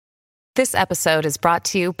This episode is brought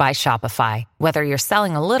to you by Shopify. Whether you're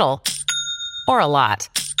selling a little or a lot,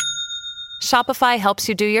 Shopify helps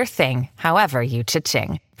you do your thing, however you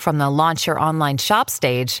cha-ching. From the launch your online shop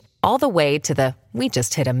stage, all the way to the we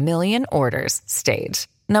just hit 1 million orders stage.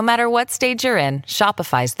 No matter what stage you're in,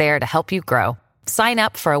 Shopify's there to help you grow. Sign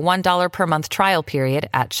up for a $1 per month trial period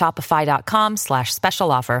at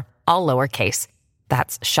shopify.com/special offer, all lowercase.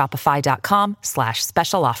 That's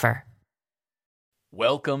shopify.com/special offer.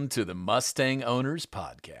 Welcome to the Mustang Owners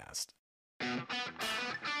Podcast.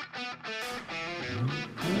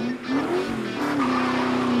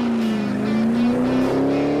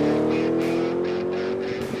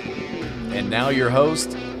 And now your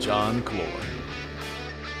host, John Clore.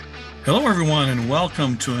 Hello, everyone, and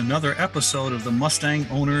welcome to another episode of the Mustang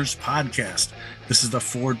Owners Podcast. This is the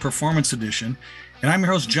Ford Performance Edition, and I'm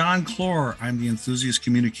your host, John Clore. I'm the Enthusiast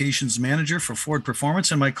Communications Manager for Ford Performance,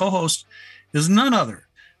 and my co-host is none other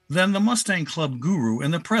than the Mustang Club guru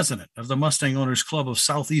and the president of the Mustang Owners Club of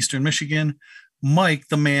Southeastern Michigan, Mike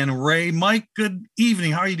the Man Ray. Mike, good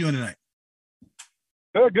evening. How are you doing tonight?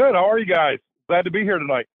 Good. How are you guys? Glad to be here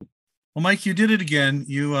tonight. Well, Mike, you did it again.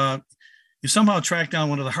 You somehow tracked down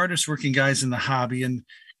one of the hardest working guys in the hobby and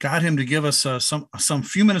got him to give us some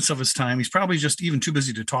few minutes of his time. He's probably just even too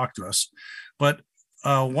busy to talk to us, but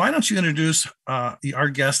why don't you introduce our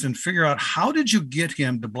guest and figure out how did you get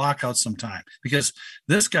him to block out some time? Because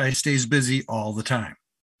this guy stays busy all the time.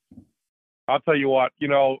 I'll tell you what,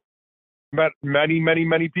 met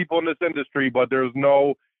many people in this industry, but there's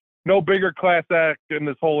no bigger class act in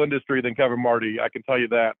this whole industry than Kevin Marti. I can tell you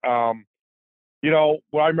that. Well,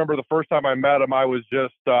 I remember the first time I met him, I was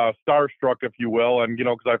just starstruck, if you will. And,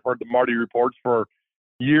 because I've heard the Marti reports for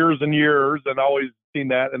years and years and always seen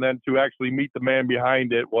that. And then to actually meet the man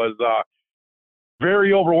behind it was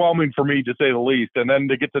very overwhelming for me, to say the least. And then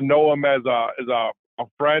to get to know him as a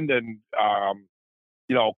friend and,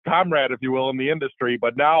 comrade, if you will, in the industry.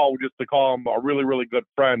 But now just to call him a really, really good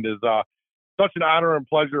friend is such an honor and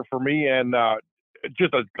pleasure for me, and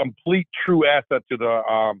just a complete true asset to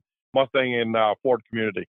the Mustang and Ford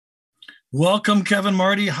community. Welcome, Kevin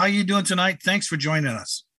Marti. How you doing tonight? Thanks for joining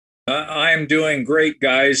us. I'm doing great,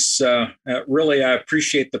 guys. Really, I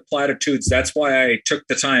appreciate the platitudes. That's why I took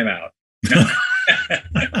the time out.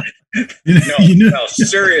 No,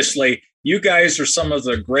 seriously, you guys are some of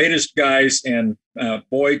the greatest guys, and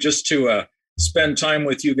boy, just to spend time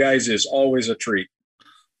with you guys is always a treat.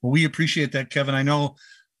 Well, we appreciate that, Kevin. I know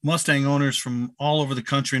Mustang owners from all over the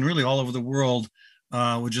country and really all over the world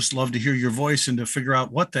would just love to hear your voice and to figure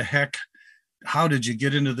out what the heck, how did you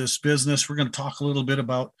get into this business? We're going to talk a little bit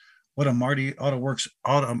about what a Marti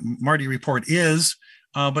report is.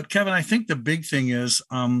 But Kevin, I think the big thing is,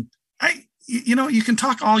 you can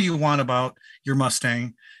talk all you want about your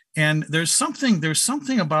Mustang, and there's something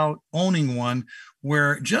about owning one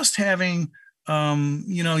where just having,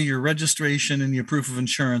 your registration and your proof of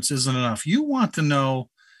insurance isn't enough. You want to know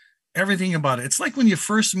everything about it. It's like when you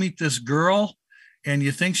first meet this girl and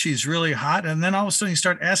you think she's really hot, and then all of a sudden you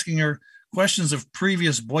start asking her questions of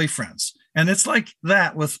previous boyfriends. And it's like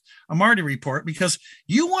that with a Marti report, because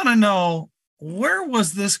you want to know, where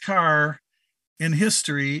was this car in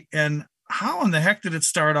history and how in the heck did it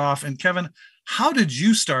start off? And Kevin, how did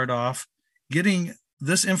you start off getting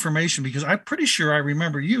this information? Because I'm pretty sure I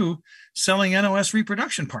remember you selling NOS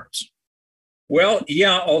reproduction parts. Well,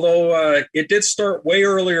 yeah, although it did start way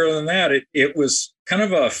earlier than that. It was kind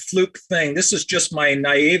of a fluke thing. This is just my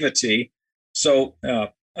naivety. So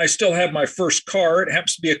I still have my first car. It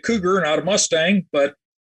happens to be a Cougar, not a Mustang. But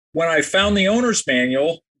when I found the owner's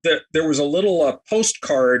manual, there was a little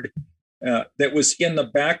postcard that was in the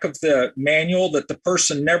back of the manual that the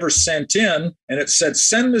person never sent in. And it said,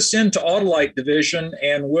 send this in to Autolite Division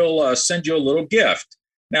and we'll send you a little gift.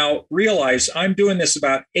 Now, realize I'm doing this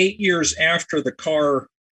about 8 years after the car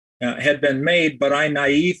had been made, but I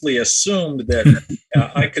naively assumed that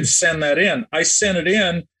I could send that in. I sent it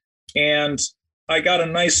in, and I got a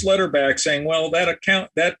nice letter back saying, well,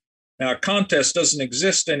 that contest doesn't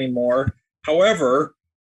exist anymore. However,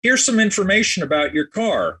 here's some information about your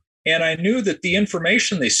car. And I knew that the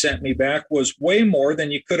information they sent me back was way more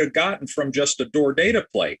than you could have gotten from just a door data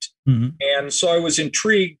plate. Mm-hmm. And so I was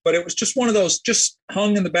intrigued, but it was just one of those just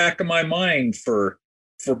hung in the back of my mind for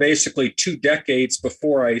basically 2 decades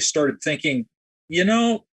before I started thinking,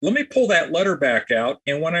 let me pull that letter back out.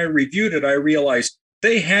 And when I reviewed it, I realized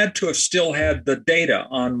they had to have still had the data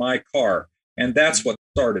on my car. And that's what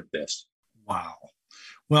started this. Wow.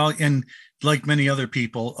 Well, and like many other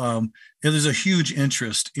people, there's a huge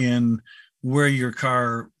interest in where your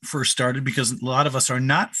car first started, because a lot of us are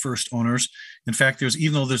not first owners. In fact,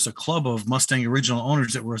 even though there's a club of Mustang original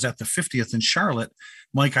owners that was at the 50th in Charlotte,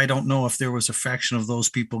 Mike, I don't know if there was a faction of those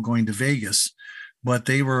people going to Vegas, but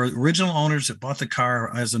they were original owners that bought the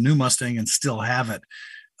car as a new Mustang and still have it.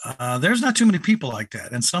 There's not too many people like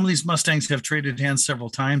that. And some of these Mustangs have traded hands several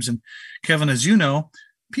times. And Kevin, as you know,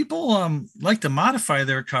 people like to modify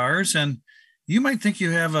their cars, and you might think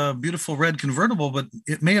you have a beautiful red convertible, but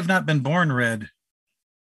it may have not been born red.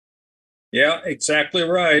 Yeah, exactly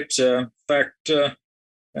right. In fact,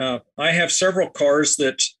 I have several cars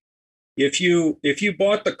that if you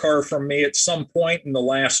bought the car from me at some point in the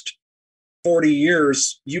last 40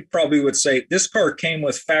 years, you probably would say this car came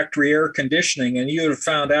with factory air conditioning, and you would have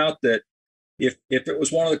found out that if it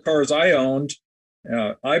was one of the cars I owned,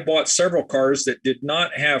 I bought several cars that did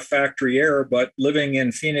not have factory air, but living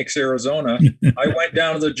in Phoenix, Arizona, I went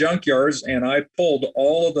down to the junkyards and I pulled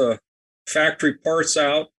all of the factory parts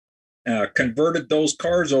out, converted those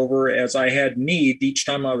cars over as I had need each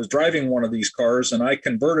time I was driving one of these cars, and I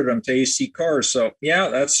converted them to AC cars. So yeah,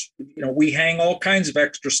 that's, we hang all kinds of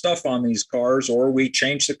extra stuff on these cars, or we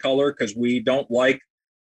change the color because we don't like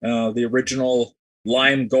the original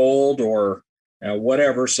lime gold or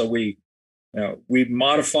whatever. So we've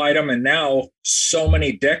modified them, and now so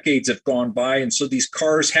many decades have gone by, and so these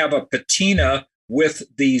cars have a patina with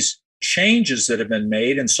these changes that have been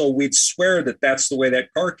made, and so we'd swear that that's the way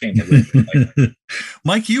that car came originally.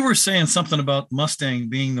 Mike, you were saying something about Mustang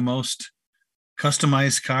being the most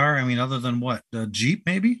customized car. I mean, other than what, Jeep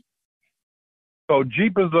maybe? So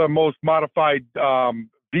Jeep is the most modified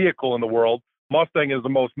vehicle in the world. Mustang is the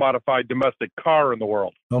most modified domestic car in the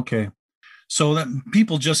world. Okay, so that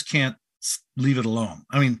people just can't leave it alone.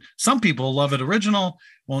 I mean, some people love it original,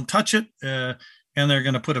 won't touch it, and they're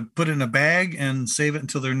going to put it in a bag and save it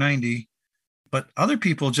until they're 90. But other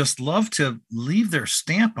people just love to leave their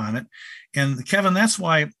stamp on it. And Kevin, that's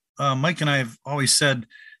why Mike and I have always said,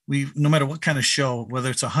 no matter what kind of show,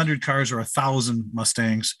 whether it's 100 cars or 1,000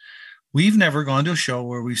 Mustangs, we've never gone to a show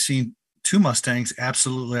where we've seen two Mustangs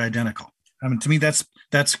absolutely identical. I mean, to me,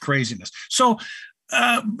 that's craziness. So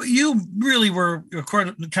you really were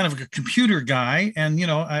kind of a computer guy, and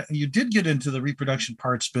you did get into the reproduction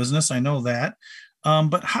parts business. I know that,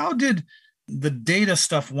 but how did the data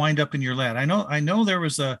stuff wind up in your lab? I know there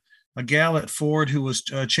was a gal at Ford who was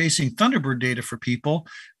chasing Thunderbird data for people,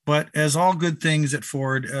 but as all good things at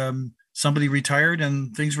Ford, somebody retired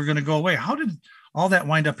and things were going to go away. How did all that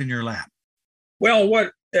wind up in your lab? Well,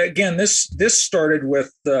 this started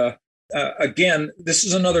with. Again, this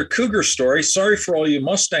is another Cougar story. Sorry for all you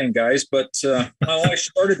Mustang guys, but I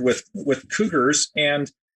started with Cougars,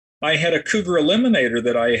 and I had a Cougar Eliminator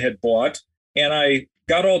that I had bought, and I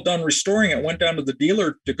got all done restoring it, went down to the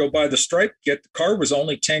dealer to go buy the stripe kit. The car was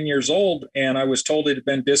only 10 years old, and I was told it had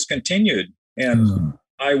been discontinued. And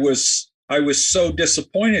I was so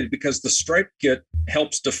disappointed because the stripe kit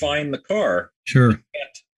helps define the car. Sure.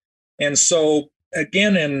 And so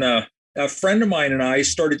again, a friend of mine and I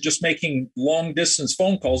started just making long distance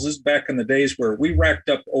phone calls. This is back in the days where we racked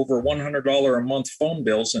up over $100 a month phone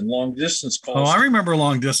bills and long distance calls. Oh, I remember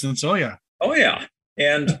long distance. Oh yeah.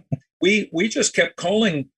 And we just kept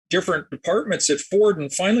calling different departments at Ford,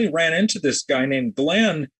 and finally ran into this guy named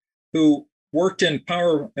Glenn who worked in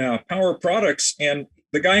power products. And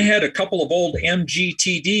the guy had a couple of old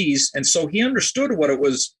MGTDs. And so he understood what it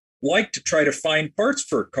was like to try to find parts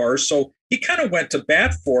for cars. So he kind of went to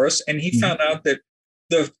bat for us, and he found out that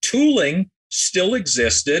the tooling still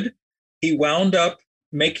existed. He wound up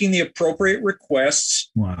making the appropriate requests.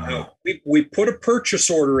 Wow. We put a purchase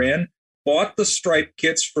order in, bought the stripe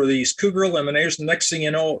kits for these Cougar Eliminators. The next thing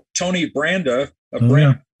you know, Tony Branda of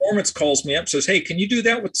Brand Performance calls me up, says, "Hey, can you do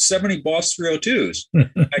that with 70 Boss 302s?"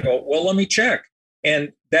 I go, "Well, let me check."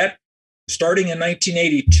 And that, starting in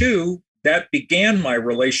 1982, that began my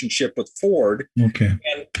relationship with Ford. Okay.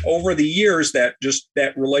 And over the years, that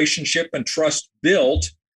relationship and trust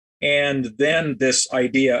built. And then this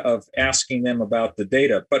idea of asking them about the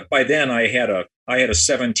data. But by then I had a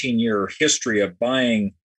 17-year history of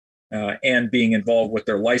buying and being involved with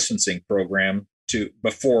their licensing program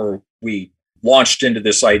before we launched into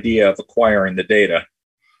this idea of acquiring the data.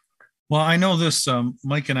 Well, I know this,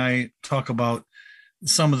 Mike and I talk about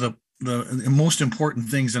some of the most important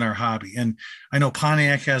things in our hobby. And I know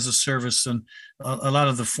Pontiac has a service, and a lot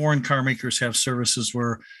of the foreign car makers have services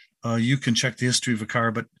where you can check the history of a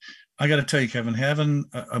car. But I got to tell you, Kevin, having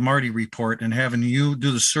a Marty report and having you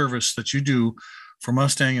do the service that you do for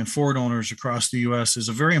Mustang and Ford owners across the U.S. is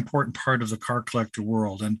a very important part of the car collector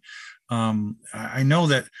world. And I know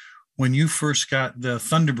that when you first got the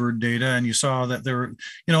Thunderbird data and you saw that there were,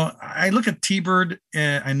 I look at T-Bird,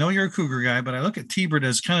 I know you're a Cougar guy, but I look at T-Bird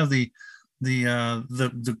as kind of the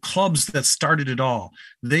clubs that started it all.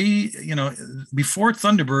 They, before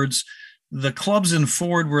Thunderbirds, the clubs in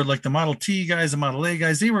Ford were like the Model T guys, the Model A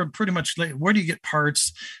guys. They were pretty much like, where do you get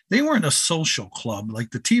parts? They weren't a social club.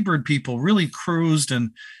 Like the T-Bird people really cruised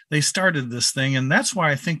and they started this thing. And that's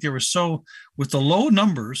why I think they were so, with the low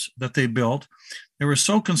numbers that they built, they were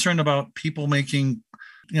so concerned about people making,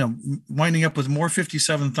 winding up with more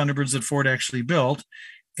 57 Thunderbirds that Ford actually built.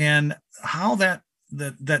 And how that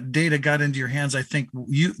data got into your hands, I think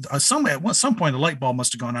at some point a light bulb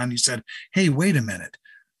must have gone on. You said, hey, wait a minute.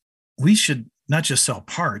 We should not just sell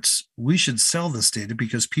parts, we should sell this data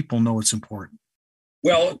because people know it's important.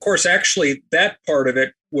 Well, of course, actually, that part of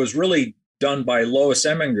it was really done by Lois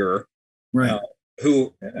Eminger, right.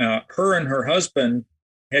 Who her and her husband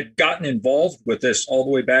had gotten involved with this all the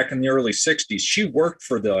way back in the early 60s. She worked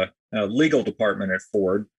for the legal department at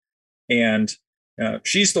Ford, and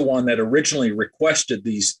she's the one that originally requested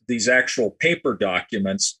these actual paper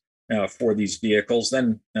documents for these vehicles.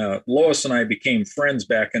 Then Lois and I became friends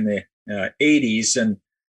back in the 80s, and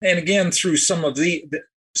again through some of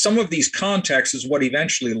these contacts is what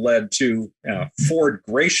eventually led to Ford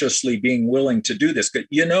graciously being willing to do this.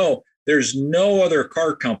 There's no other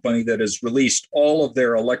car company that has released all of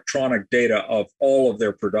their electronic data of all of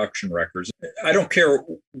their production records. I don't care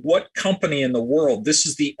what company in the world, this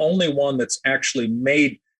is the only one that's actually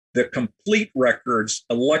made the complete records,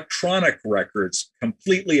 electronic records,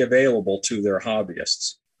 completely available to their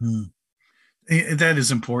hobbyists. That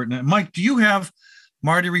is important. Mike, do you have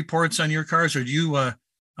Marty reports on your cars, or do you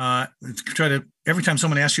try to, every time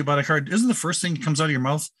someone asks you about a car, isn't the first thing that comes out of your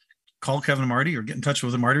mouth, call Kevin Marty or get in touch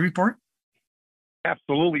with a Marty report?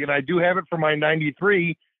 Absolutely. And I do have it for my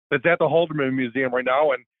 93 that's at the Haldeman Museum right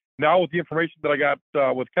now. And now with the information that I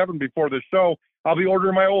got with Kevin before the show, I'll be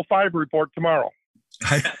ordering my 05 report tomorrow.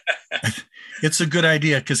 It's a good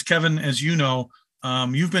idea because, Kevin, as you know,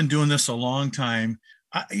 you've been doing this a long time.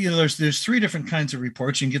 There's three different kinds of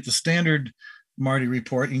reports. You can get the standard Marty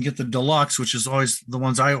report, you can get the deluxe, which is always the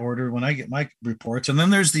ones I order when I get my reports, and then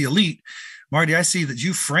there's the elite. Marty, I see that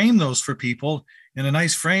you frame those for people in a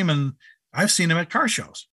nice frame, and I've seen them at car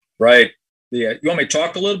shows. Right. Yeah. You want me to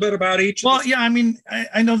talk a little bit about each? Well, yeah. I mean,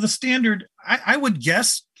 I know the standard. I would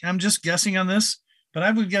guess. I'm just guessing on this, but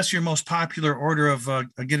I would guess your most popular order of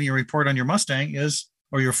getting a report on your Mustang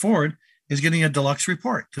or your Ford is getting a deluxe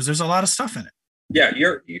report because there's a lot of stuff in it. Yeah,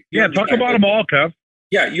 you're talk about them all, Kev.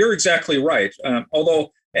 Yeah, you're exactly right.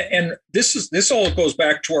 Although, and this all goes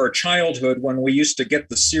back to our childhood when we used to get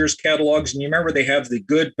the Sears catalogs, and you remember they have the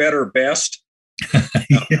good, better, best.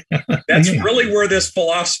 That's really where this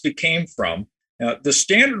philosophy came from. The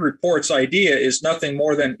standard reports idea is nothing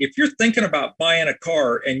more than if you're thinking about buying a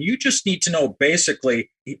car and you just need to know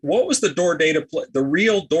basically what was the door data, the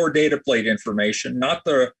real door data plate information, not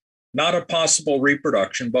a possible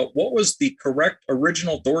reproduction, but what was the correct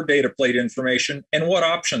original door data plate information and what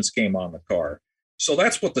options came on the car. So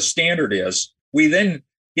that's what the standard is. We then,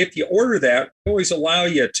 if you order that, we always allow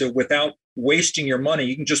you to, without wasting your money,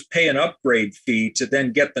 you can just pay an upgrade fee to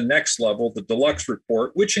then get the next level, the deluxe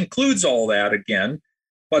report, which includes all that again.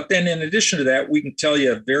 But then in addition to that, we can tell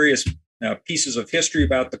you various pieces of history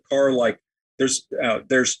about the car, like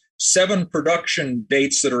there's 7 production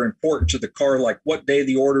dates that are important to the car, like what day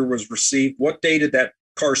the order was received, what day did that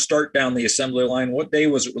car start down the assembly line, what day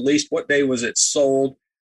was it released, what day was it sold.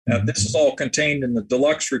 This is all contained in the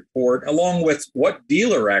deluxe report, along with what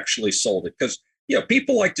dealer actually sold it. Because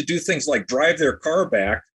people like to do things like drive their car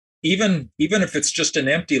back, even if it's just an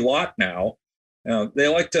empty lot now.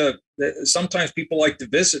 Sometimes people like to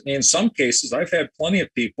visit me. In some cases, I've had plenty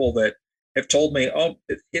of people that have told me,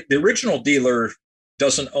 the original dealer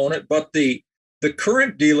doesn't own it, but the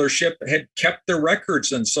current dealership had kept their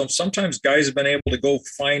records. And so sometimes guys have been able to go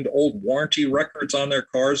find old warranty records on their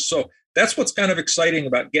cars. So that's what's kind of exciting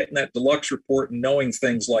about getting that deluxe report and knowing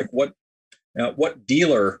things like what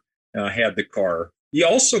dealer had the car. You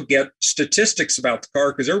also get statistics about the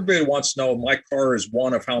car because everybody wants to know my car is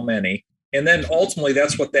one of how many. And then ultimately,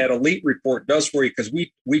 that's what that elite report does for you, because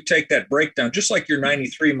we take that breakdown, just like your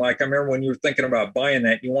 93, Mike. I remember when you were thinking about buying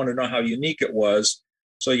that, you wanted to know how unique it was.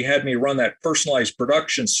 So you had me run that personalized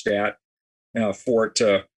production stat for it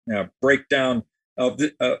to break down of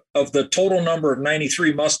the total number of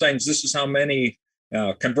 93 Mustangs. This is how many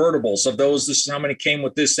convertibles. Of those, this is how many came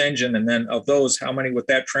with this engine. And then of those, how many with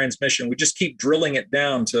that transmission. We just keep drilling it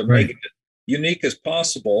down to make it unique as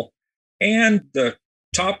possible. And the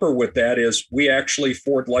topper with that is we actually,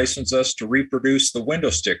 Ford licensed us to reproduce the window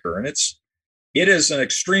sticker. And it's It is an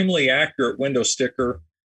extremely accurate window sticker,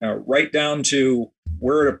 right down to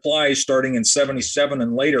where it applies starting in 77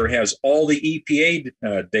 and later. It has all the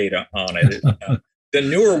EPA data on it. The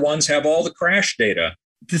newer ones have all the crash data.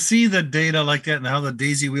 To see the data like that and how the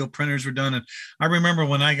daisy wheel printers were done. And I remember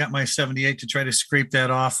when I got my 78 to try to scrape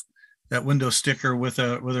that off, that window sticker with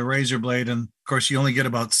a razor blade. And of course you only get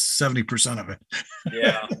about 70% of it.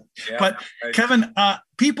 Yeah. But right. Kevin,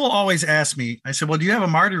 people always ask me, I said, well, do you have a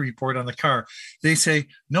Marty report on the car? They say,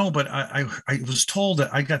 no, but I was told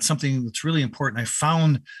that I got something that's really important. I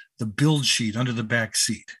found the build sheet under the back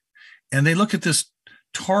seat. And they look at this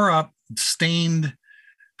tore up, stained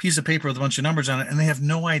piece of paper with a bunch of numbers on it, and they have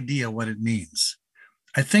no idea what it means.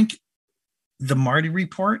 I think the Marty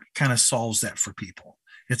report kind of solves that for people.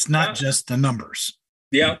 It's not just the numbers.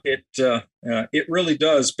 Yeah, it really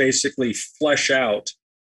does basically flesh out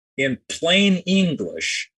in plain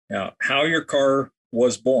English how your car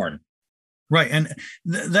was born. Right. And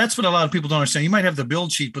that's what a lot of people don't understand. You might have the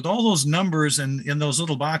build sheet, but all those numbers and in those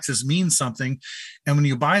little boxes mean something. And when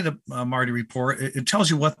you buy the Marty report, it tells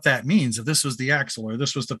you what that means. If this was the axle, or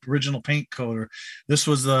this was the original paint coat, or this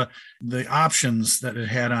was the options that it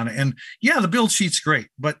had on it. And yeah, the build sheet's great.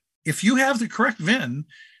 But if you have the correct VIN,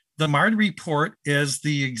 the Marty report is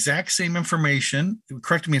the exact same information.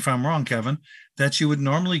 Correct me if I'm wrong, Kevin, that you would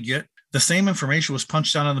normally get. The same information was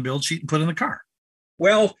punched out on the build sheet and put in the car.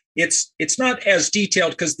 Well, it's not as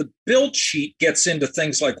detailed because the build sheet gets into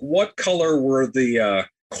things like what color were the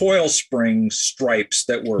coil spring stripes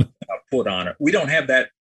that were put on it. We don't have that,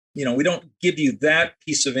 we don't give you that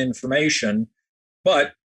piece of information,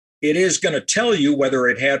 but it is going to tell you whether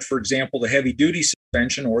it had, for example, the heavy duty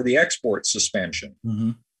suspension or the export suspension.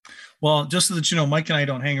 Mm-hmm. Well, just so that you know, Mike and I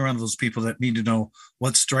don't hang around with those people that need to know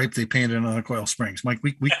what stripe they painted on the coil springs. Mike,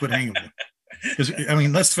 we quit hanging with them. Because, I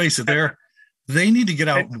mean, let's face it, they need to get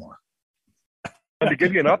out more. And to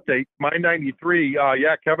give you an update, my 93,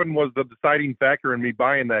 Kevin was the deciding factor in me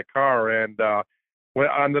buying that car. And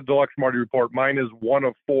on the Deluxe Marty report, mine is one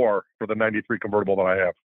of 4 for the 93 convertible that I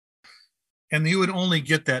have. And you would only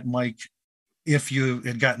get that, Mike, if you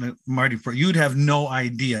had gotten a Marty report. You'd have no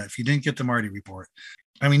idea if you didn't get the Marty report.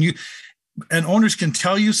 I mean, and owners can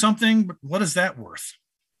tell you something, but what is that worth?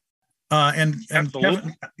 And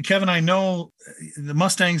Kevin, I know the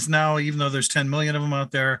Mustangs now, even though there's 10 million of them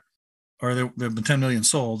out there, or there have been 10 million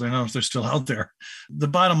sold, I don't know if they're still out there. The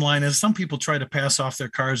bottom line is some people try to pass off their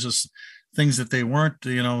cars as things that they weren't.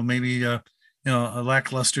 Maybe a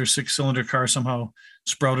lackluster 6-cylinder car somehow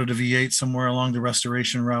sprouted a V8 somewhere along the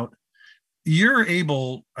restoration route. You're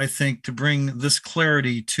able, I think, to bring this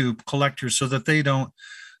clarity to collectors so that they don't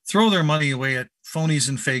throw their money away at phonies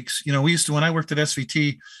and fakes. We used to, when I worked at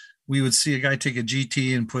SVT, we would see a guy take a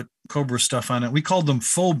GT and put Cobra stuff on it. We called them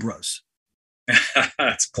Fobras.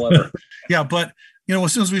 That's clever. Yeah, but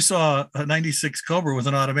as soon as we saw a 96 Cobra with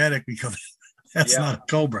an automatic, we go, that's not a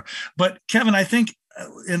Cobra. But Kevin, I think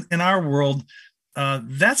in our world,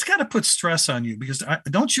 that's got to put stress on you, because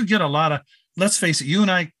don't you get a lot of, let's face it, you and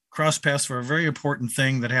I cross paths for a very important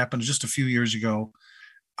thing that happened just a few years ago.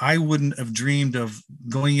 I wouldn't have dreamed of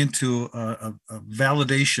going into a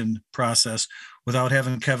validation process without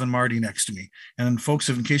having Kevin Marty next to me. And folks,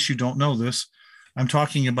 in case you don't know this, I'm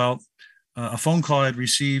talking about a phone call I'd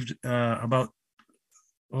received about,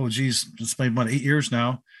 it's been about 8 years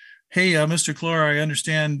now. Hey, Mr. Clore, I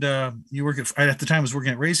understand you work at the time I was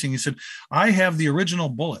working at Racing. He said, I have the original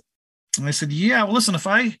Bullet. And I said, yeah, well, listen, if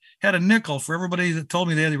I had a nickel for everybody that told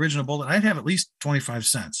me they had the original Bullet, I'd have at least 25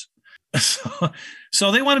 cents.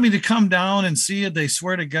 So they wanted me to come down and see it. They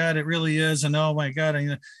swear to God, it really is. And oh my God,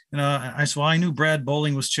 I said, well, I knew Brad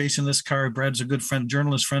Bowling was chasing this car. Brad's a good friend,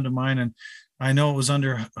 journalist friend of mine. And I know it was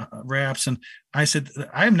under wraps. And I said,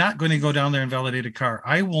 I'm not going to go down there and validate a car.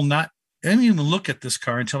 I will not even look at this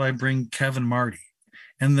car until I bring Kevin Marty.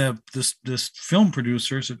 And this film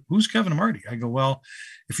producer said, who's Kevin Marty? I go, well,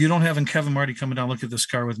 if you don't have Kevin Marty coming down, look at this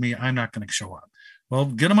car with me, I'm not going to show up. Well,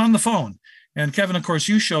 get him on the phone. And Kevin, of course,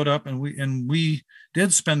 you showed up, and we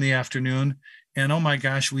did spend the afternoon. And oh my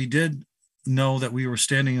gosh, we did know that we were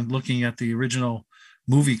standing and looking at the original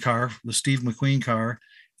movie car, the Steve McQueen car.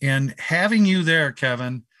 And having you there,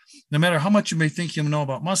 Kevin, no matter how much you may think you know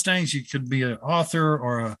about Mustangs, you could be an author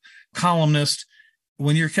or a columnist.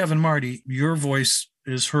 When you're Kevin Marty, your voice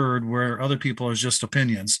is heard where other people are just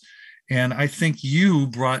opinions. And I think you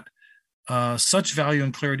brought such value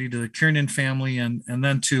and clarity to the Kiernan family, and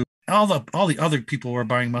then to all the other people who are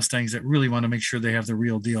buying Mustangs that really want to make sure they have the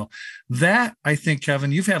real deal. That, I think,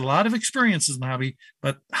 Kevin, you've had a lot of experiences in the hobby,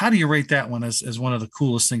 but how do you rate that one as one of the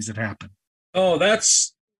coolest things that happened? Oh,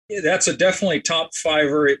 that's a definitely top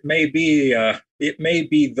fiver. It may be it may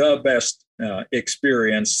be the best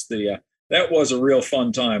experience. That was a real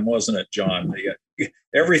fun time, wasn't it, John?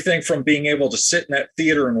 Everything from being able to sit in that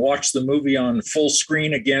theater and watch the movie on full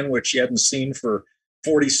screen again, which you hadn't seen for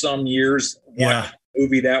 40 some years. Yeah.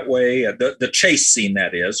 Movie that way. The chase scene,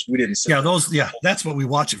 that is. We didn't. That's what we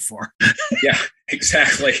watch it for. Yeah,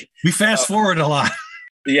 exactly. We fast forward a lot.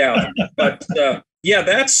 Yeah, but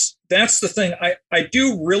that's the thing. I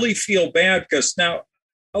do really feel bad because now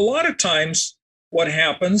a lot of times what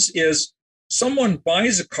happens is someone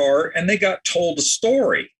buys a car and they got told a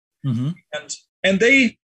story, and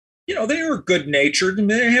they, they are good natured and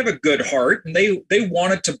they have a good heart and they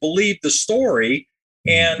wanted to believe the story,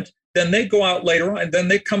 and then they go out later on and then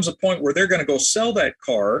there comes a point where they're going to go sell that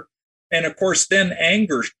car, and of course then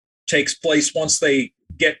anger takes place once they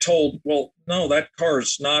get told, well, no,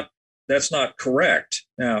 that's not correct.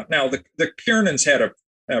 Now the Kiernans had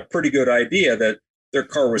a pretty good idea that their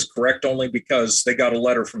car was correct only because they got a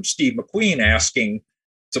letter from Steve McQueen asking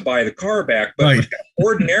to buy the car back. But right.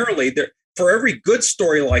 Ordinarily, for every good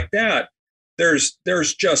story like that, there's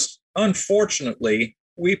just, unfortunately,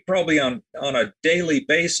 we probably on a daily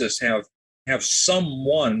basis have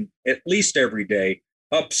someone at least every day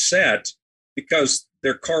upset because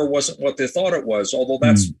their car wasn't what they thought it was. Although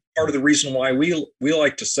that's part of the reason why we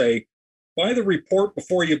like to say, buy the report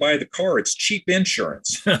before you buy the car. It's cheap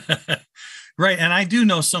insurance. Right. And I do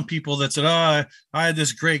know some people that said, I had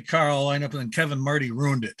this great car all lined up and then Kevin Marty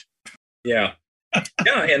ruined it. Yeah.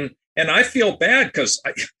 Yeah. And I feel bad because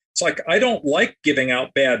it's like, I don't like giving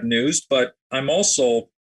out bad news, but I'm also,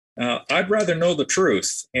 I'd rather know the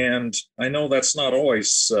truth. And I know that's not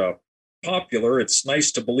always popular. It's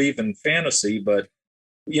nice to believe in fantasy, but,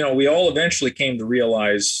 we all eventually came to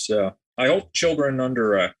realize, I hope children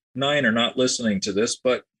under 9 are not listening to this,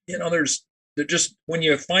 but, they're just, when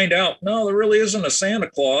you find out, no, there really isn't a Santa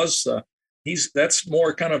Claus. That's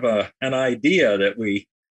more kind of an idea that we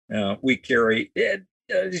carry.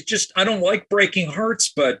 It's just, I don't like breaking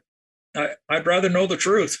hearts, but I'd rather know the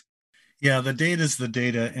truth. Yeah, the data is the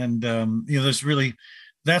data, and there's really,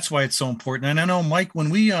 that's why it's so important. And I know, Mike,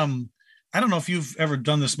 when we I don't know if you've ever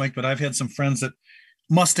done this, Mike, but I've had some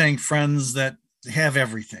Mustang friends that have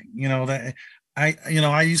everything. That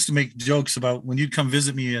I used to make jokes about when you'd come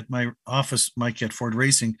visit me at my office, Mike, at Ford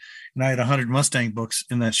Racing, and I had 100 Mustang books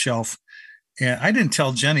in that shelf. And I didn't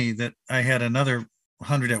tell Jenny that I had another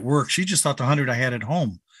 100 at work. She just thought the 100 I had at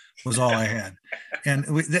home was all I had. And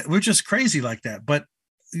we're just crazy like that. But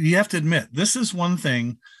you have to admit, this is one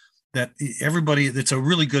thing that it's a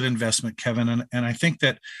really good investment, Kevin. And I think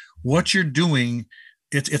that what you're doing,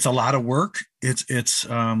 it's a lot of work. It's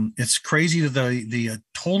crazy the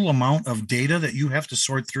total amount of data that you have to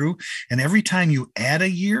sort through. And every time you add a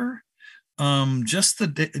year, how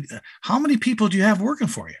many people do you have working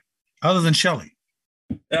for you other than Shelley?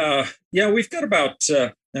 Yeah, we've got about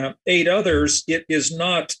 8 others. It is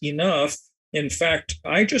not enough. In fact,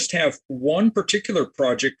 I just have one particular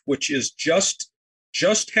project, which is just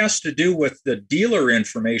has to do with the dealer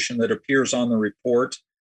information that appears on the report.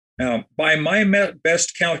 By my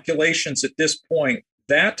best calculations at this point,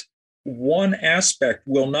 that one aspect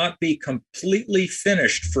will not be completely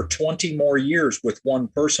finished for 20 more years with one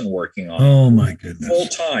person working on it. Oh my goodness. Full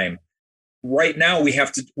time. Right now we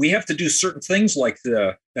have to do certain things like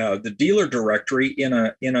the dealer directory in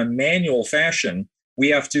a manual fashion. We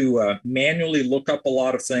have to manually look up a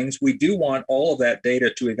lot of things. We do want all of that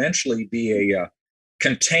data to eventually be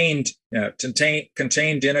contained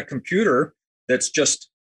in a computer that's just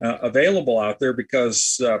available out there,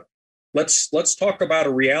 because let's talk about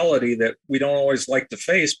a reality that we don't always like to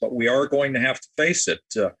face, but we are going to have to face it.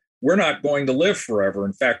 We're not going to live forever.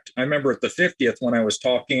 In fact, I remember at the 50th when I was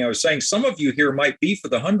talking, I was saying some of you here might be for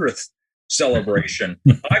the 100th celebration.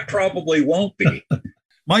 I probably won't be.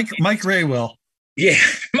 Mike Ray will. Yeah,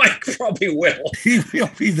 Mike probably will. He'll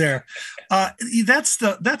be there. That's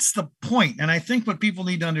the point. And I think what people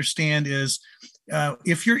need to understand is,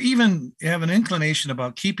 if you're even have an inclination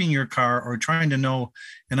about keeping your car or trying to know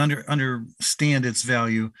and understand its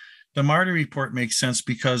value, the Marty report makes sense,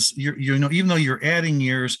 because even though you're adding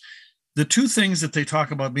years, the two things that they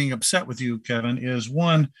talk about being upset with you, Kevin, is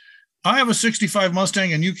one, I have a 65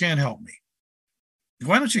 Mustang and you can't help me.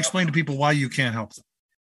 Why don't you explain to people why you can't help them?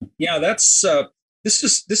 Yeah, that's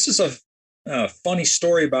this is a funny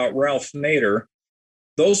story about Ralph Nader.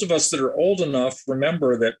 Those of us that are old enough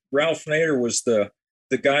remember that Ralph Nader was the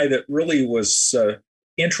guy that really was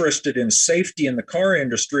interested in safety in the car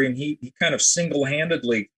industry, and he kind of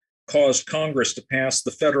single-handedly caused Congress to pass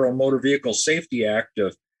the Federal Motor Vehicle Safety Act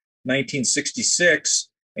of 1966,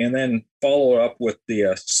 and then follow up with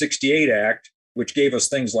the 68 Act. which gave us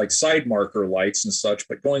things like side marker lights and such.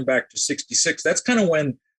 But going back to 66, that's kind of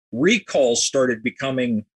when recalls started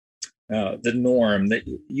becoming the norm.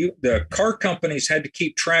 The car companies had to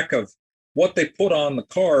keep track of what they put on the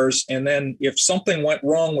cars. And then if something went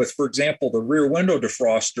wrong with, for example, the rear window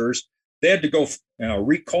defrosters, they had to go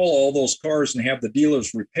recall all those cars and have the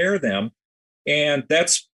dealers repair them. And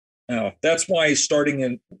that's why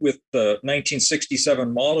starting with the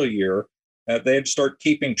 1967 model year, they had to start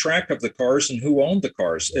keeping track of the cars and who owned the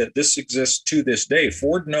cars. This exists to this day.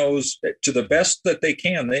 Ford knows, to the best that they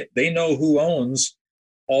can, they know who owns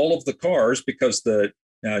all of the cars, because the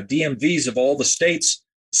DMVs of all the states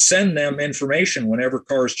send them information whenever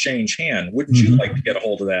cars change hand. Wouldn't you like to get a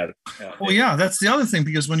hold of that? Well, yeah, that's the other thing,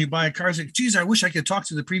 because when you buy a car, it's like, geez, I wish I could talk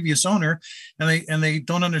to the previous owner, and they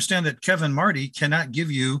don't understand that Kevin Marty cannot give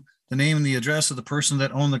you the name and the address of the person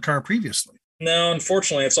that owned the car previously. No,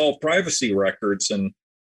 unfortunately, it's all privacy records.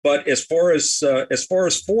 But as far as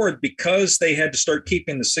Ford, because they had to start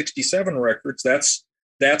keeping the 67 records, that's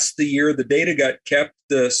the year the data got kept.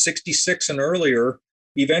 The 66 and earlier,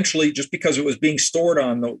 eventually, just because it was being stored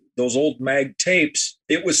on those old mag tapes,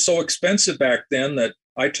 it was so expensive back then that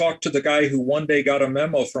I talked to the guy who one day got a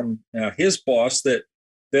memo from his boss that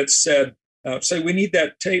said, say we need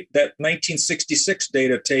that tape, that 1966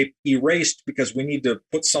 data tape erased because we need to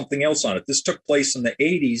put something else on it. This took place in the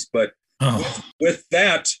 80s, but with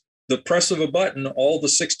that, the press of a button, all the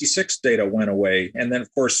 66 data went away. And then,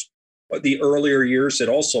 of course, the earlier years had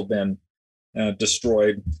also been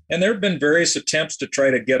destroyed. And there have been various attempts to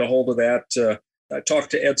try to get a hold of that. I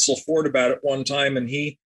talked to Edsel Ford about it one time, and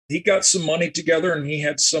he got some money together and he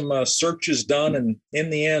had some searches done, and in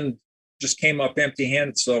the end just came up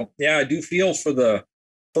empty-handed. So yeah, I do feel for the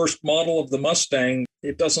first model of the Mustang.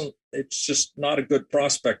 It's just not a good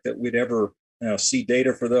prospect that we'd ever see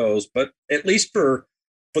data for those. But at least for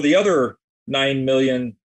the other 9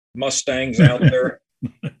 million Mustangs out there,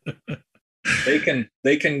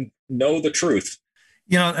 they can know the truth.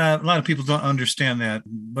 A lot of people don't understand that,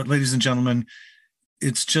 but ladies and gentlemen,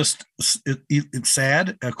 it's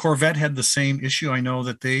sad. Corvette had the same issue. I know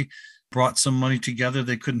that they brought some money together.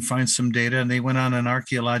 They couldn't find some data, and they went on an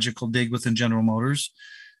archaeological dig within General Motors.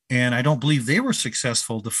 And I don't believe they were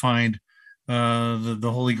successful to find the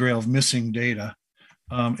holy grail of missing data.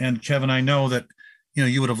 And Kevin, I know that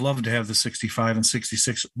you would have loved to have the 65 and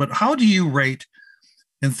 66, but how do you rate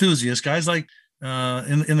enthusiasts, guys like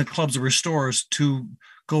in the clubs of restorers, to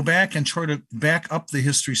go back and try to back up the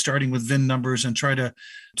history, starting with VIN numbers, and try to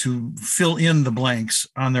fill in the blanks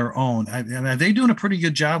on their own? And are they doing a pretty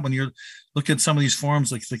good job when you're looking at some of these forums,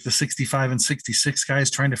 like the 65 and 66 guys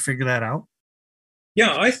trying to figure that out?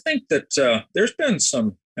 Yeah, I think that there's been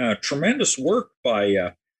some tremendous work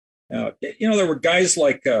by, there were guys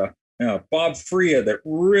like Bob Freya that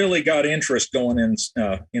really got interest going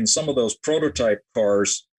in some of those prototype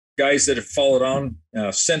cars. Guys that have followed on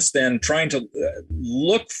since then, trying to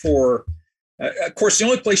look for. Of course, the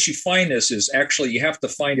only place you find this is actually you have to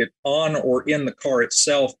find it on or in the car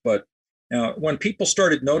itself. But when people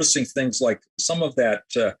started noticing things like some of that,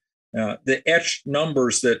 the etched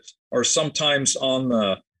numbers that are sometimes on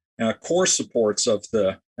the core supports of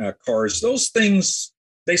the cars, those things,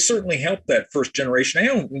 they certainly help that first generation.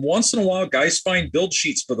 And once in a while, guys find build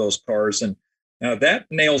sheets for those cars, and that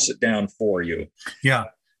nails it down for you. Yeah.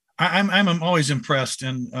 I'm always impressed.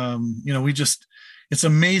 And, it's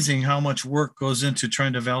amazing how much work goes into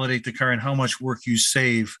trying to validate the car and how much work you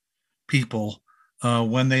save people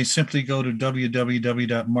when they simply go to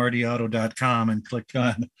www.martyauto.com and click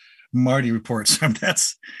on Marty Reports. Kevin,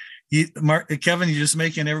 you're just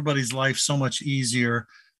making everybody's life so much easier.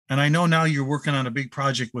 And I know now you're working on a big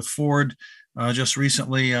project with Ford. Just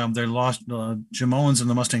recently, Jim Owens and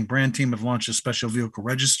the Mustang brand team have launched a special vehicle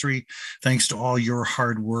registry, thanks to all your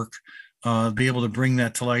hard work, be able to bring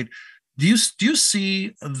that to light. Do you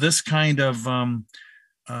see this kind of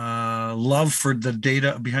love for the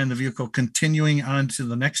data behind the vehicle continuing on to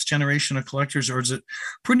the next generation of collectors, or is it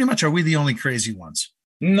pretty much, are we the only crazy ones?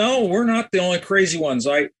 No, we're not the only crazy ones.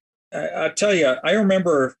 I tell you, I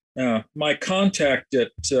remember my contact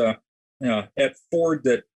at Ford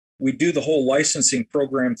that we do the whole licensing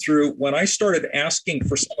program through. When I started asking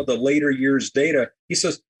for some of the later years data, he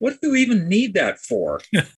says, "What do you even need that for?"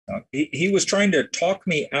 He was trying to talk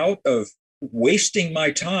me out of wasting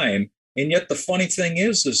my time. And yet the funny thing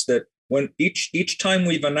is that when each time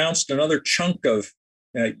we've announced another chunk of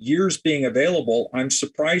years being available, I'm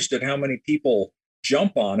surprised at how many people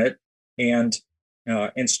jump on it and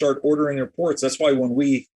start ordering reports. That's why when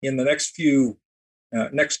we, in the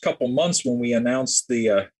next couple months, when we announce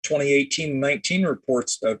the 2018-19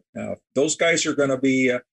 reports, those guys are going to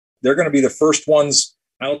be they're going to be the first ones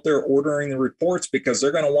out there ordering the reports because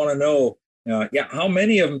they're going to want to know, how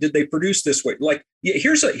many of them did they produce this way? Like,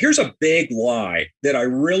 here's a big lie that I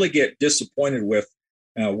really get disappointed with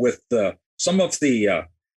some of the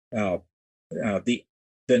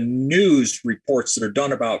news reports that are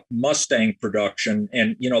done about Mustang production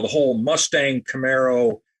and the whole Mustang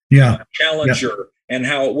Camaro Challenger and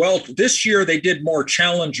how this year they did more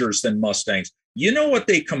Challengers than Mustangs. You know what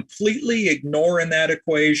they completely ignore in that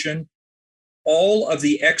equation? All of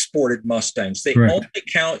the exported Mustangs. They only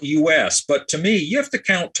count US, but to me, you have to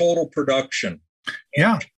count total production.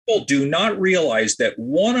 And people do not realize that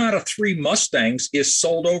 1 out of 3 Mustangs is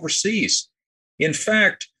sold overseas. In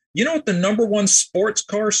fact, you know what the number 1 sports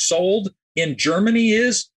car sold in Germany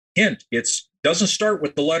is? Hint, it doesn't start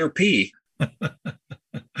with the letter P.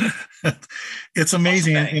 It's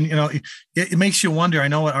amazing. And it makes you wonder. I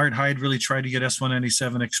know Art Hyde really tried to get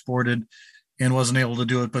S197 exported and wasn't able to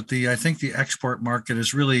do it. But I think the export market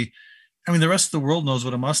is really, the rest of the world knows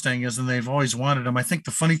what a Mustang is and they've always wanted them. I think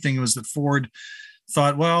the funny thing was that Ford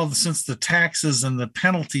thought, well, since the taxes and the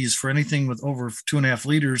penalties for anything with over 2.5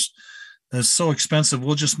 liters is so expensive,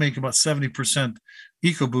 we'll just make about 70%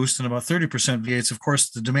 EcoBoost and about 30% V8s. Of course,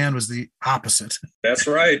 the demand was the opposite. That's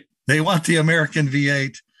right. They want the American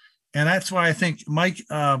V8. And that's why I think, Mike,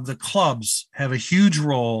 the clubs have a huge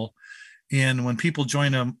role in when people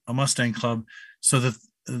join a Mustang club, so that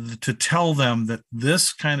to tell them that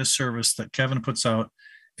this kind of service that Kevin puts out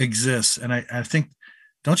exists. And I think,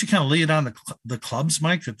 don't you kind of lay it on the clubs,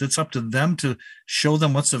 Mike, that it's up to them to show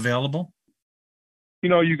them what's available?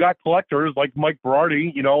 You got collectors like Mike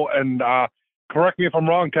Berardi, and correct me if I'm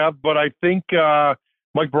wrong, Kev, but I think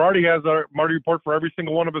Mike Berardi has a Marty report for every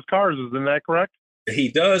single one of his cars. Isn't that correct? He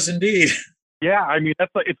does indeed. Yeah,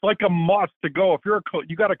 it's like a must to go. If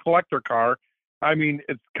you got a collector car,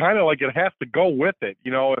 it's kind of like it has to go with it.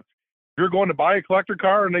 If you're going to buy a collector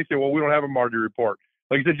car and they say, well, we don't have a Marty report,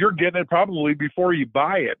 like I said, you're getting it probably before you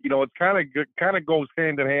buy it. It's kind of goes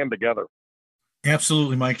hand in hand together.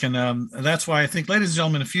 Absolutely, Mike, and that's why I think, ladies and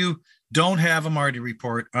gentlemen, if you don't have a Marty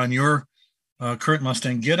report on your current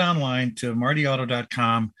Mustang, get online to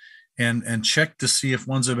martyauto.com and check to see if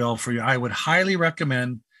one's available for you. I would highly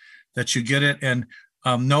recommend that you get it. And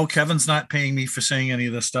no, Kevin's not paying me for saying any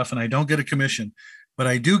of this stuff, and I don't get a commission, but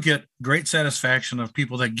I do get great satisfaction of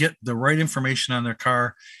people that get the right information on their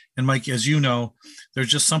car. And Mike, as you know, there's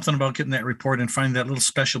just something about getting that report and finding that little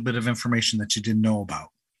special bit of information that you didn't know about.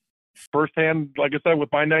 Firsthand, like I said, with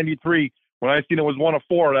my 93, when I seen it was 1 of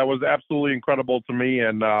 4, that was absolutely incredible to me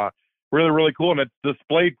and really, really cool. And it's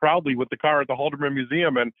displayed proudly with the car at the Haldeman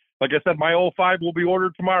Museum. And like I said, my 05 will be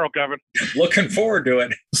ordered tomorrow, Kevin. Looking forward to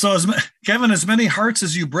it. So, Kevin, as many hearts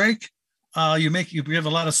as you break, you have a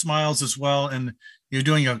lot of smiles as well. And you're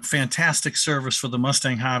doing a fantastic service for the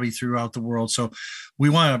Mustang hobby throughout the world. So we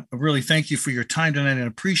want to really thank you for your time tonight and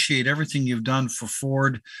appreciate everything you've done for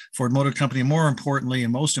Ford Motor Company, and more importantly,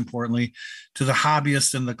 and most importantly, to the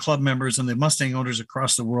hobbyists and the club members and the Mustang owners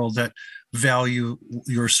across the world that value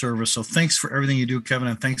your service. So thanks for everything you do, Kevin,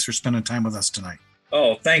 and thanks for spending time with us tonight.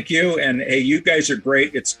 Oh, thank you. And hey, you guys are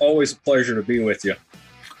great. It's always a pleasure to be with you.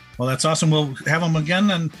 Well, that's awesome. We'll have him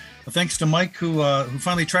again. And thanks to Mike, who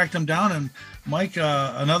finally tracked him down. And Mike,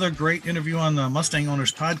 another great interview on the Mustang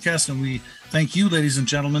Owners Podcast. And we thank you, ladies and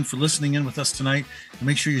gentlemen, for listening in with us tonight. And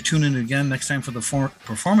make sure you tune in again next time for the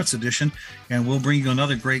Performance Edition. And we'll bring you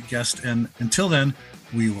another great guest. And until then,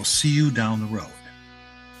 we will see you down the road.